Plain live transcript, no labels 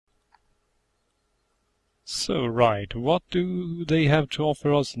So, right, what do they have to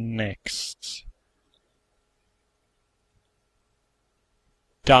offer us next?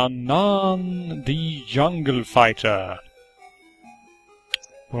 Danan, the Jungle Fighter.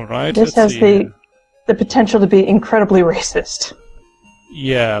 Alright, This let's has see. the potential to be incredibly racist.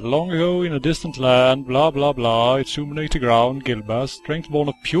 Yeah, long ago in a distant land, blah blah blah, its humanoid ground, Gilbas, strength born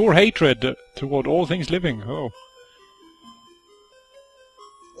of pure hatred toward all things living. Oh.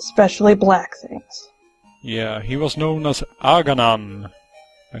 Especially black things. Yeah, he was known as Aganan.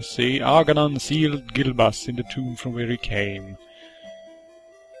 I see, Aganan sealed Gilbas in the tomb from where he came.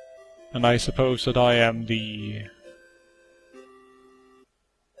 And I suppose that I am the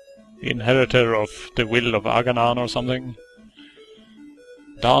inheritor of the will of Aganan or something.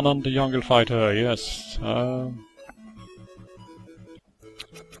 Danan the Jungle Fighter, yes.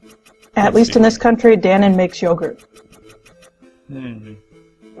 At least in this country, Danan makes yogurt.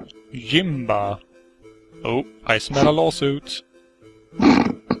 Jimba. Oh, I smell a lawsuit.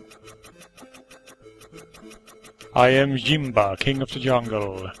 I am Jimba, king of the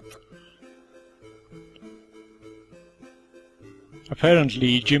jungle.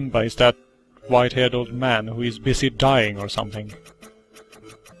 Apparently Jimba is that white-haired old man who is busy dying or something.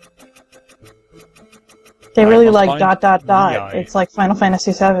 They really like ... Yeah. It's like Final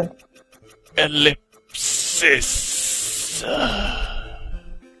Fantasy VII. Ellipsis.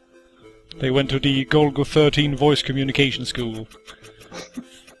 They went to the Golgo 13 voice communication school.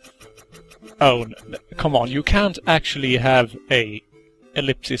 Oh, come on, you can't actually have a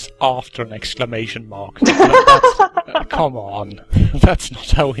ellipsis after an exclamation mark. Come on, that's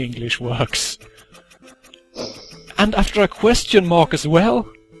not how English works. And after a question mark as well?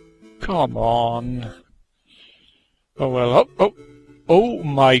 Come on. Oh well, oh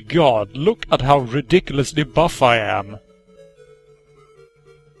my god, look at how ridiculously buff I am.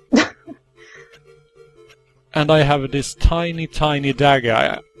 And I have this tiny, tiny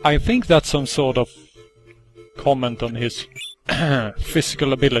dagger. I think that's some sort of comment on his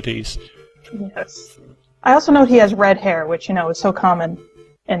physical abilities. Yes. I also know he has red hair, which, you know, is so common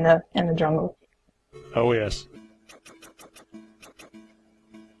in the jungle. Oh yes.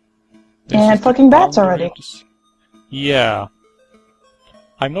 And fucking bats already. Yeah.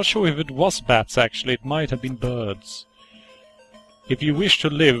 I'm not sure if it was bats, actually. It might have been birds. If you wish to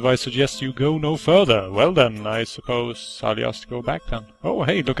live, I suggest you go no further. Well then, I suppose I'll just go back then. Oh,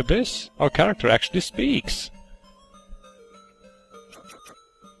 hey, look at this. Our character actually speaks.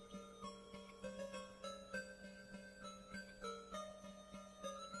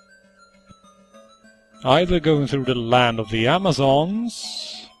 Either going through the land of the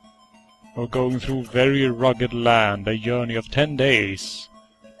Amazons, or going through very rugged land, a journey of 10 days.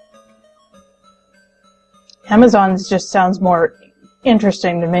 Amazons just sounds more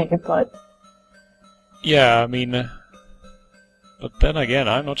interesting to me, but... Yeah, I mean... but then again,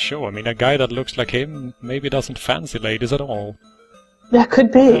 I'm not sure. I mean, a guy that looks like him maybe doesn't fancy ladies at all. That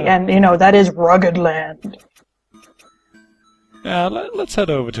could be, and, you know, that is rugged land. Yeah, let's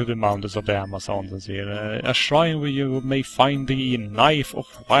head over to the mountains of the Amazons and see a shrine where you may find the Knife of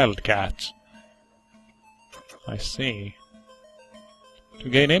Wildcat. I see. To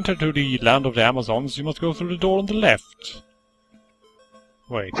gain enter to the land of the Amazons, you must go through the door on the left.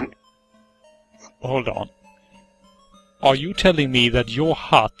 Wait. Hold on. Are you telling me that your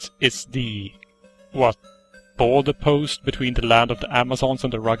hut is the, what, border post between the land of the Amazons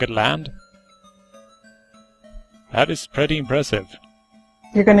and the rugged land? That is pretty impressive.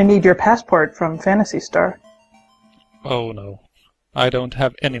 You're gonna need your passport from Phantasy Star. Oh no. I don't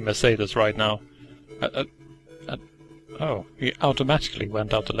have any Mercedes right now. Oh, he automatically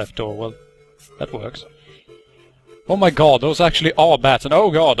went out the left door. Well, that works. Oh my god, those actually are bats. And oh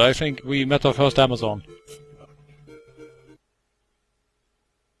god, I think we met our first Amazon.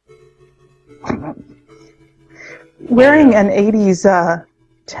 Wearing an 80s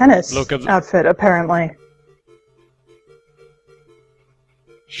tennis outfit, apparently.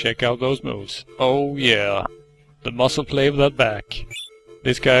 Check out those moves. Oh yeah. The muscle play of that back.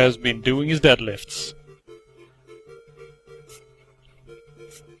 This guy has been doing his deadlifts.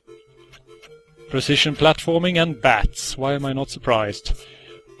 Precision platforming and bats. Why am I not surprised?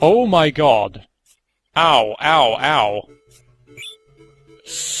 Oh my god. Ow, ow, ow.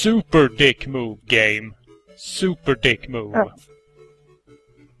 Super dick move, game. Super dick move. Oh.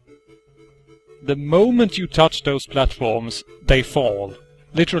 The moment you touch those platforms, they fall.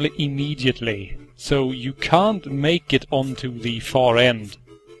 Literally immediately. So you can't make it onto the far end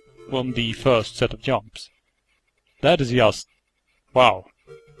on the first set of jumps. That is just... wow.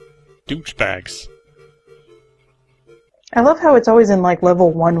 Douchebags. I love how it's always in like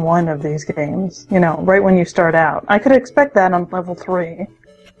level 1-1 of these games. You know, right when you start out. I could expect that on level 3.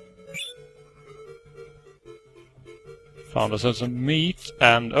 Found ourselves some meat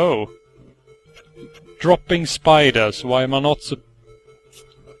and oh, dropping spiders. Why am I not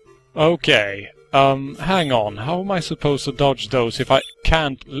Okay. Hang on. How am I supposed to dodge those if I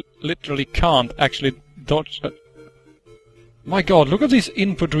can't, literally can't actually dodge? My God! Look at these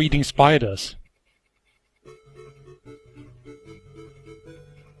input reading spiders.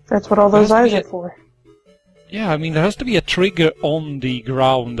 That's what all those eyes are for. Yeah, I mean, there has to be a trigger on the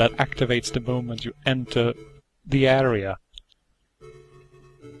ground that activates the moment you enter the area.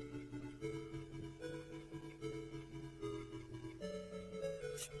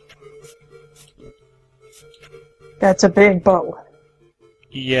 That's a big bow.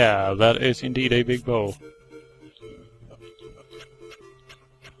 Yeah, that is indeed a big bow.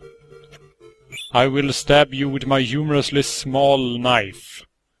 I will stab you with my humorously small knife.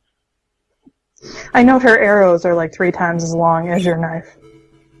 I note her arrows are like 3 times as long as your knife.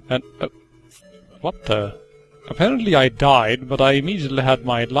 And, what the? Apparently I died, but I immediately had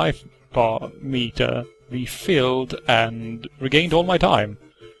my life bar meter refilled and regained all my time.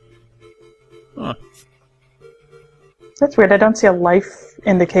 Huh. That's weird. I don't see a life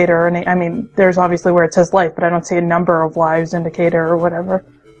indicator or any. I mean, there's obviously where it says life, but I don't see a number of lives indicator or whatever.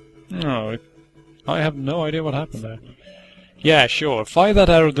 No, I have no idea what happened there. Yeah, sure. Fire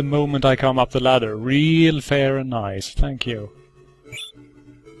that arrow the moment I come up the ladder. Real fair and nice. Thank you.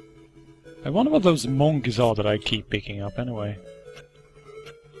 I wonder what those monkeys are that I keep picking up anyway.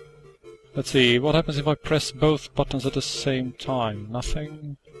 Let's see, what happens if I press both buttons at the same time?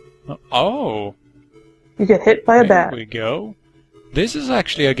 Nothing? Oh! You get hit by a bat. There we go. This is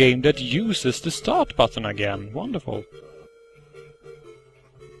actually a game that uses the start button again. Wonderful.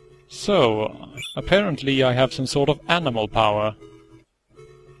 So, apparently I have some sort of animal power.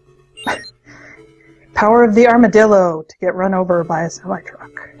 Power of the armadillo to get run over by a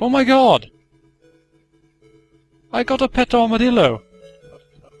semi-truck. Oh my God! I got a pet armadillo!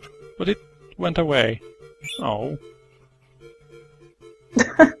 But it went away. Oh.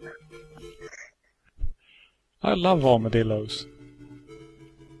 I love armadillos.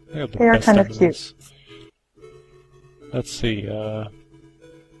 They are kind of cute. Let's see,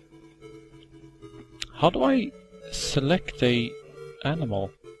 how do I select a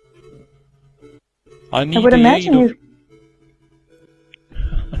animal? I would imagine you...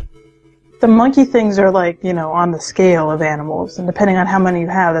 The monkey things are like, you know, on the scale of animals, and depending on how many you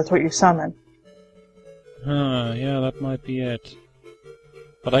have, that's what you summon. Yeah, that might be it.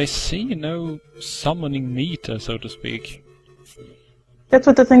 But I see no summoning meter, so to speak. That's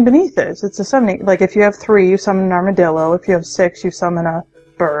what the thing beneath is. It's a summoning. Like, if you have 3, you summon an armadillo. If you have 6, you summon a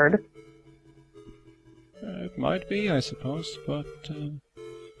bird. It might be, I suppose, but...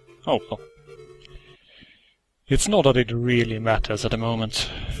 Oh, well. It's not that it really matters at the moment.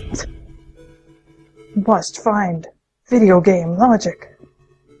 Must find video game logic.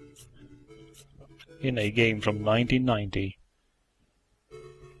 In a game from 1990.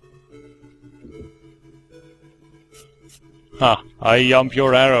 Ha! I jump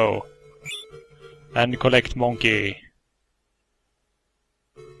your arrow! And collect monkey.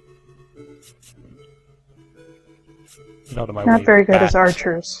 Not very good as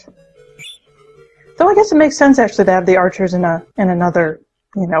archers. Though I guess it makes sense actually to have the archers in another,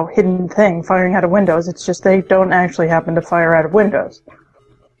 you know, hidden thing firing out of windows. It's just they don't actually happen to fire out of windows.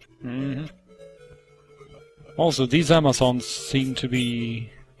 Mm-hmm. Also, these Amazons seem to be...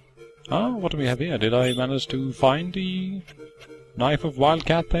 Oh, what do we have here? Did I manage to find the Knife of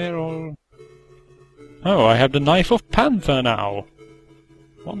Wildcat there, or... Oh, I have the Knife of Panther now!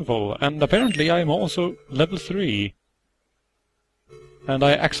 Wonderful. And apparently I'm also level 3. And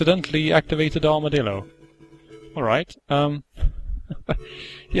I accidentally activated the armadillo. Alright,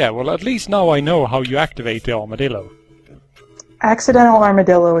 yeah, well at least now I know how you activate the armadillo. Accidental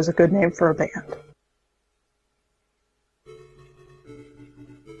Armadillo is a good name for a band.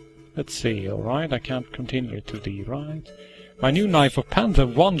 Let's see, alright, I can't continue to the right. My new Knife of Panther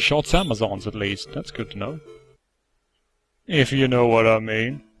one-shots Amazons at least, that's good to know. If you know what I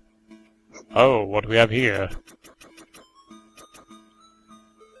mean. Oh, what we have here.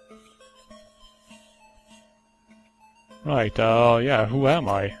 Right, yeah, who am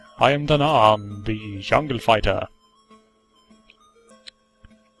I? I am Danan, the jungle fighter.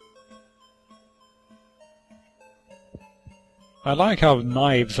 I like how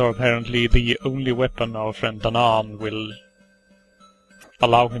knives are apparently the only weapon our friend Danan will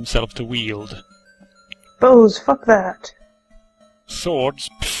allow himself to wield. Bows, fuck that. Swords?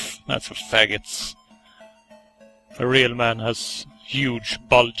 Pfft, that's for faggots. A real man has huge,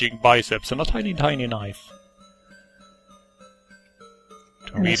 bulging biceps and a tiny, tiny knife.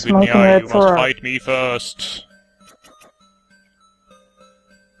 To And a meet with smoking me, red you must Ferrari. fight me first.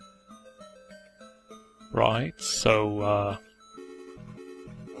 Right, so,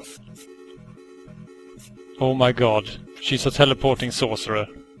 oh my god, she's a teleporting sorcerer.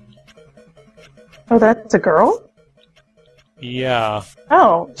 Oh, that's a girl? Yeah.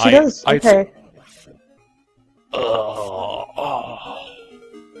 Oh, she does. Okay.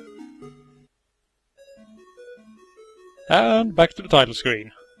 And back to the title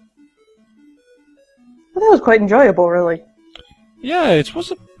screen. Well, that was quite enjoyable, really. Yeah, it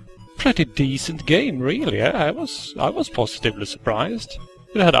was a pretty decent game, really. I was positively surprised.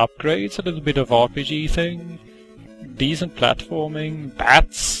 It had upgrades, a little bit of RPG thing, decent platforming,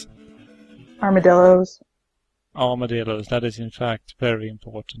 bats, Armadillos. armadillos. That is in fact very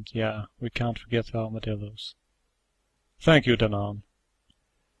important. Yeah, we can't forget the armadillos. Thank you, Danan.